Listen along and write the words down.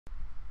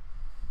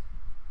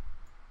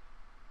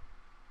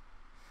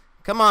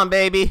Come on,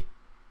 baby.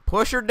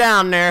 Push her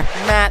down there.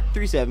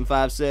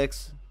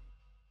 Matt3756.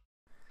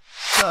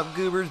 What's up,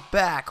 Goobers?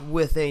 Back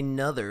with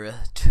another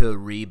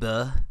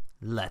Toreba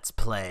Let's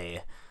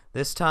Play.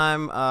 This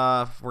time,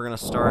 we're gonna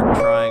start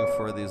trying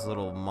for these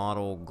little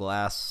model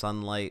glass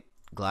sunlight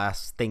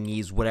glass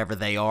thingies, whatever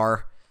they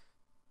are.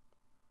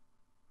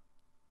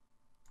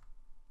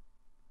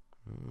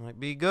 Might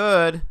be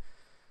good.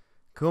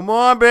 Come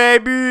on,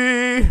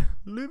 baby.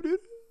 Lift it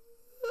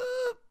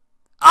up.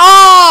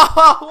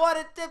 Oh, what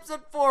it tips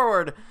it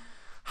forward.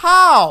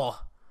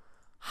 How?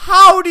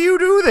 How do you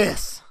do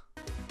this?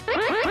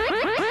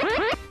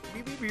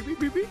 Beep, beep, beep, beep,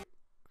 beep, beep.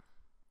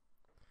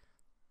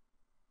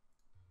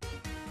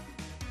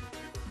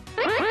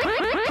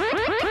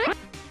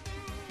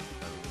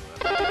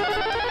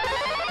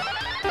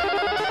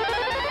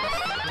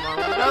 Come on,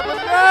 lift it up,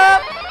 lift it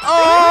up.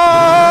 Oh!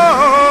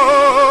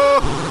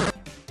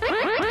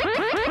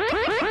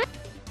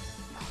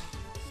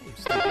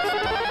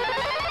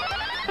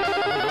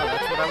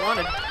 That's what I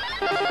wanted.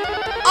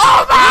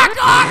 Oh my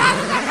God! How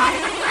did that not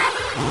even grab?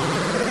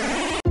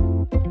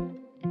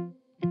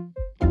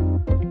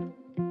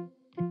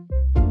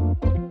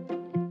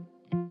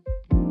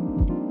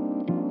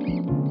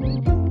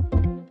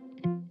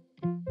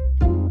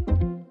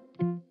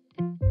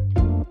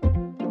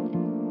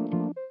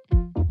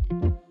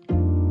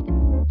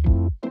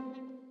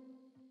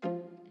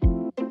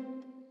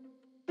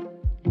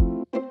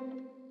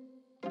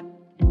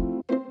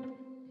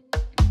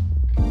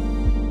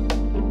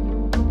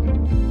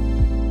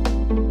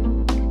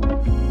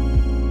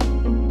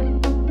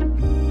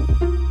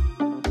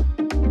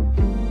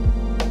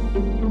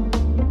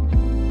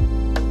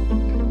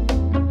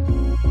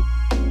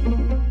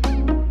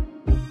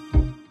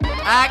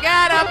 I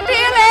got a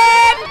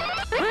feeling!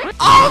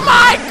 Oh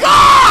my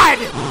God!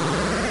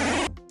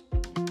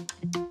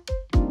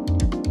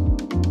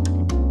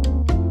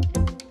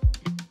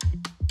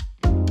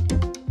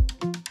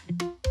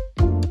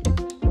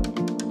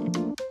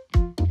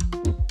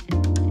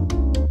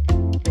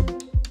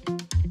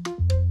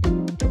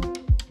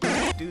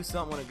 Do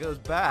something when it goes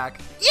back.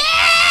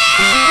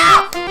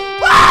 Yeah!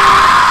 Woo!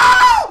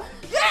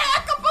 Yeah,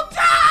 a couple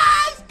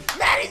times!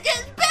 Maddie's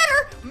getting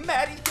better!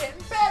 Maddie's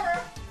getting better!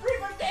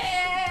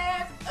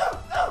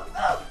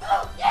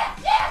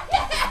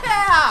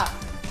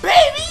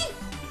 Baby!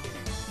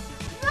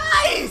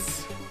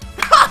 Nice!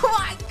 Oh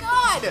my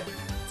God!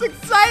 It's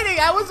exciting!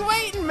 I was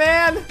waiting,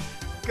 man!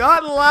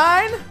 Got in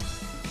line.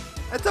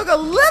 It took a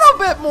little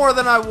bit more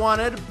than I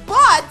wanted,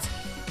 but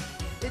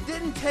it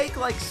didn't take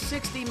like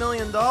 $60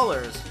 million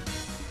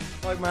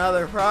like my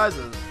other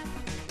prizes.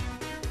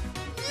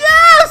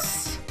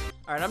 Yes!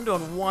 Alright, I'm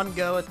doing one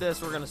go at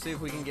this. We're gonna see if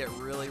we can get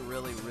really lucky.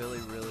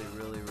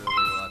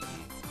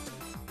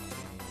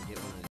 Get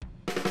one of these.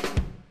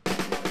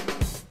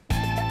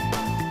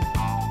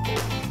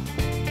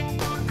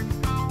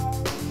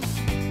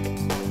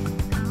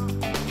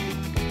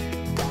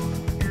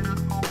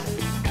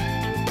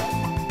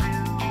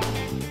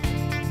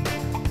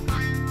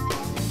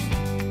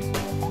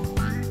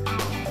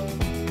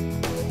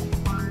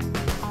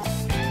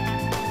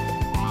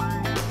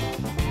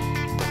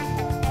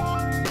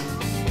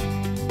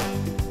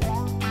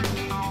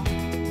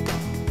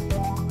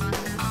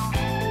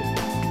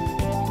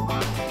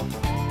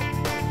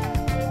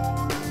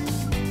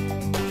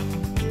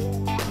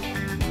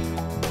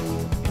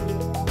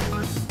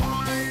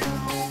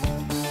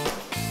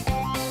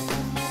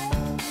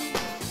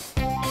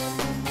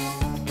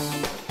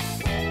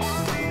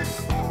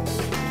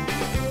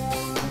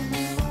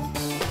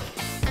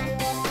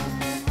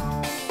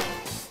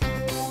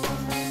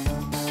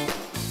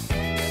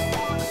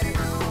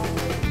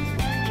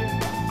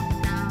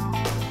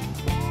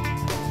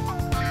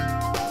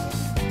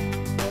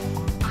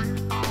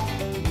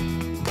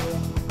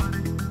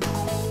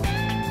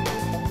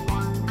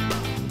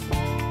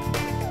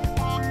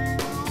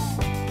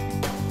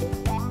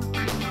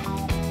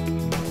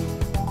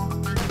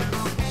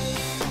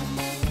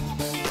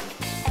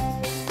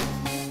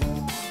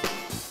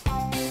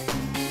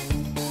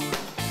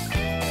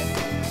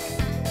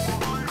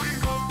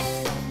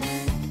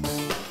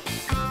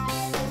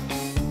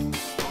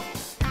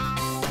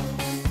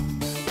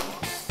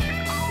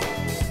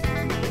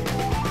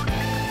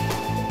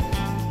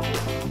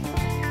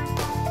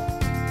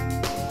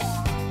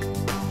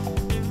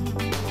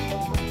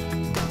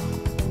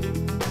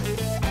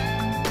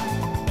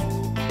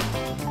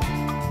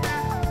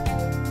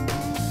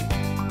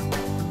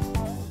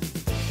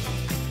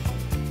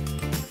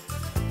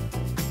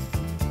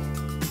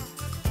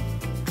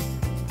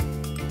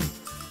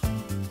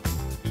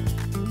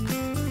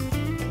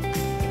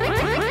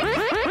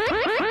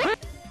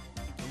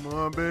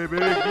 on, baby.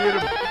 Get him.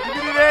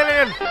 Give me the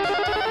alien.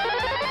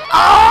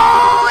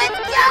 Oh, it's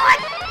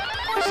going.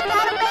 Push it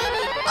out,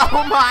 baby.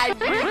 Oh, my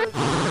goodness.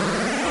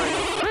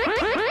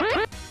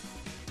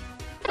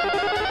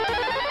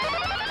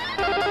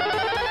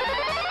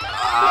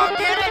 Oh,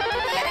 get it.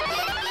 Get it, get it,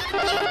 get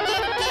it, get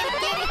it, get it, get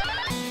it, get it.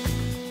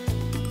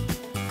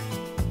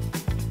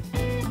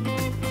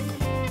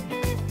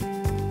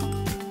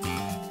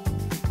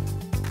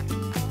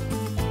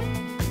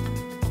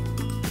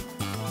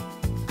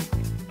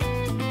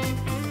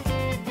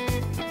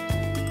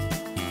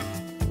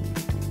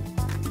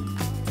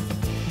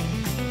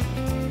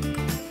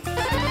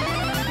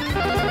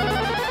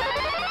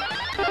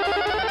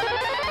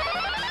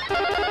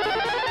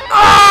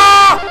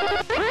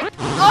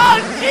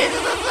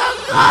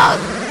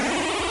 close!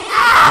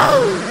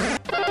 Ow!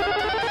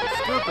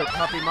 Scoop it,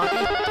 puppy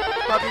monkey.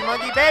 Puppy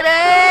monkey, baby!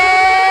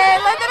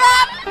 Lift it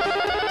up!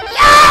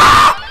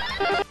 Yeah!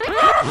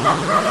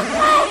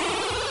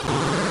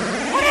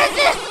 What is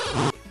this?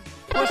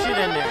 Push it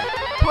in there.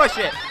 Push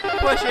it.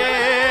 Push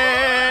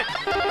it.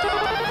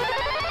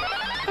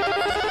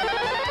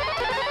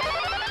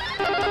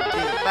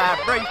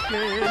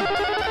 Vibration.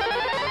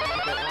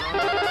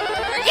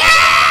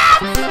 Yeah!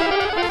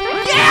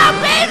 Yeah,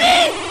 baby!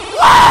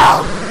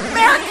 Whoa!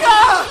 America!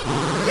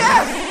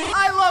 Yes!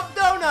 I love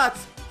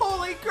donuts!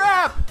 Holy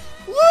crap!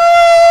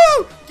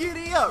 Woo!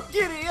 Giddy up,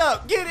 giddy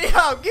up, giddy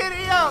up,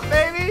 giddy up,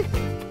 baby!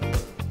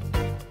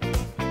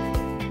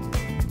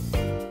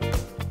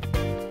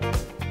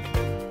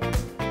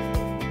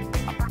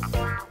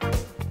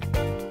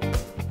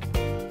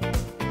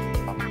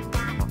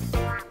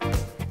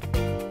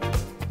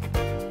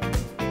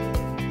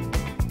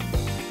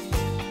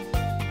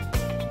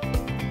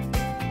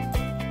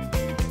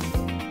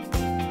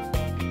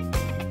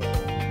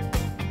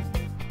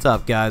 What's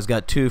up, guys?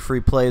 Got 2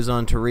 free plays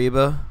on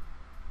Toreba.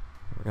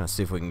 We're gonna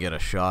see if we can get a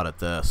shot at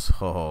this.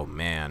 Oh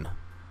man.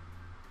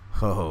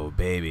 Oh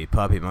baby,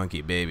 puppy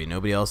monkey baby.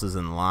 Nobody else is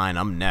in line.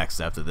 I'm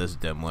next after this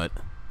dimwit.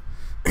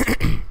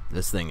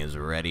 This thing is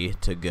ready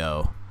to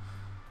go.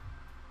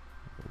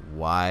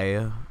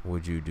 Why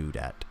would you do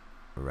that?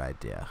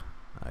 Right there.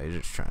 Oh, you're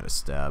just trying to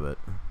stab it.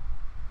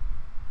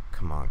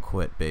 Come on,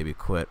 quit, baby,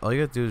 quit. All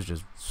you gotta do is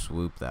just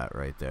swoop that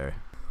right there.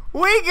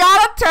 We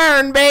got a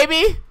turn,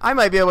 baby! I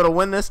might be able to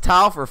win this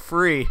towel for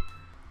free.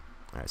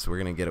 Alright, so we're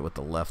gonna get it with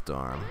the left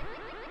arm.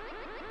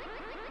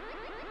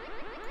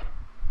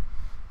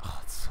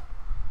 Oh,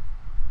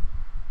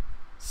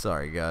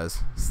 sorry,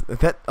 guys.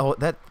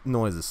 That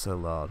noise is so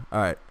loud.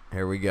 Alright,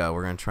 here we go.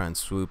 We're gonna try and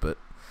swoop it.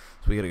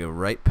 So we gotta go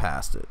right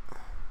past it.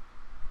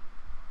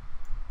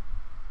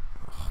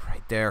 Oh,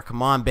 right there.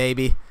 Come on,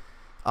 baby.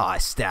 Oh, I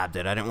stabbed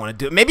it. I didn't want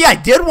to do it. Maybe I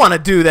did want to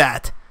do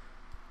that.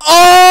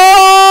 Oh!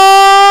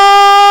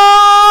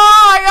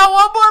 I got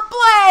one more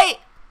play!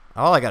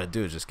 All I gotta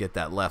do is just get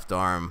that left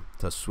arm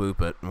to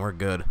swoop it, and we're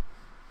good.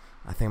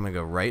 I think I'm gonna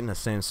go right in the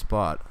same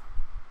spot.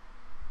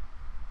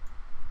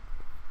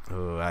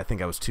 Oh, I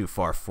think I was too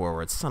far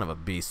forward. Son of a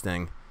bee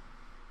sting.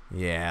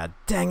 Yeah,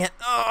 dang it.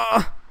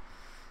 Oh,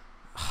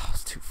 I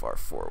was too far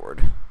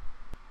forward.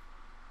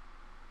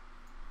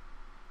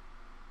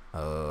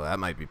 Oh, that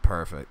might be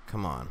perfect.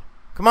 Come on.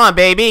 Come on,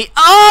 baby.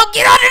 Oh,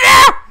 get under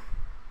there!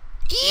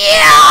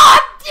 Yeah,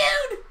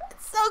 dude!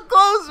 It's so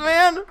close,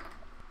 man.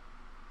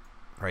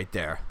 Right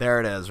there. There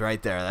it is.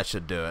 Right there. That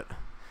should do it.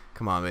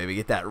 Come on, baby.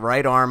 Get that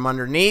right arm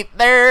underneath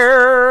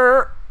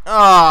there.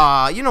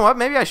 Ah, you know what?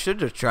 Maybe I should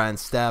just try and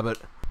stab it.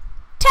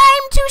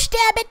 Time to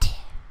stab it.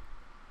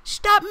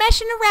 Stop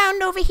messing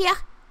around over here.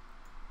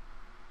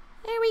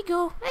 There we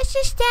go. Let's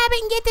just stab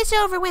it and get this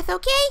over with,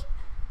 okay?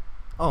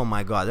 Oh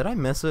my god, did I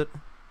miss it?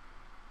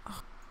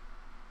 Oh.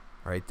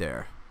 Right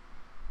there.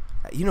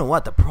 You know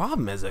what? The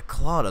problem is that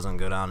claw doesn't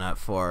go down that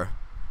far.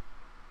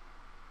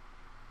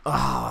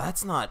 Oh,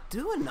 that's not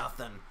doing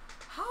nothing.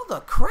 How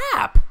the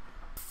crap?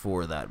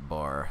 For that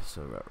bar,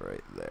 so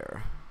right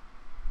there.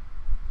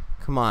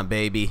 Come on,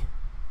 baby.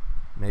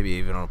 Maybe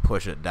even I'll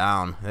push it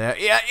down. There.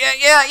 Yeah.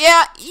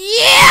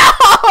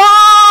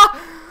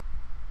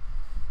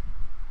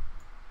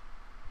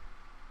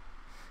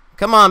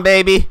 Come on,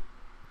 baby.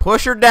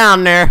 Push her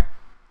down there.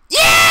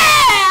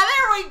 Yeah!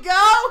 There we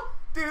go!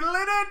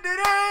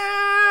 Doodle-doo-doo-doo!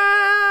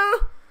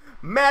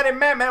 Matty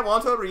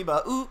wants a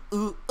reba. Ooh,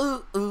 ooh,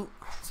 ooh, ooh.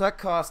 So that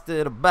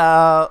costed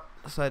about,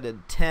 so I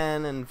did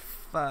 10 and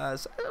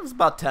 5. So it was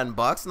about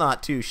 $10.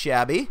 Not too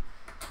shabby.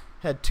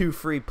 Had 2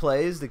 free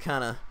plays to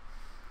kind of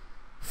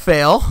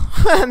fail.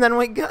 And then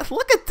we got,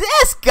 look at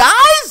this,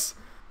 guys!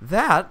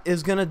 That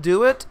is going to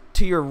do it.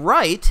 To your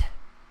right,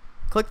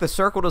 click the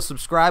circle to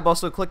subscribe.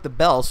 Also click the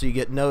bell so you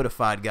get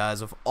notified,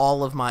 guys, of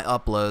all of my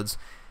uploads.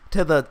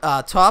 To the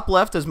top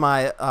left is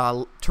my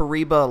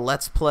Toreba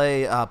Let's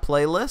Play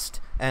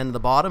playlist. And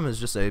the bottom is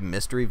just a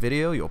mystery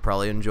video you'll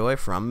probably enjoy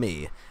from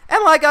me.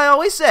 And like I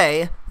always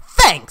say,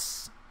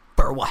 thanks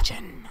for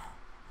watching.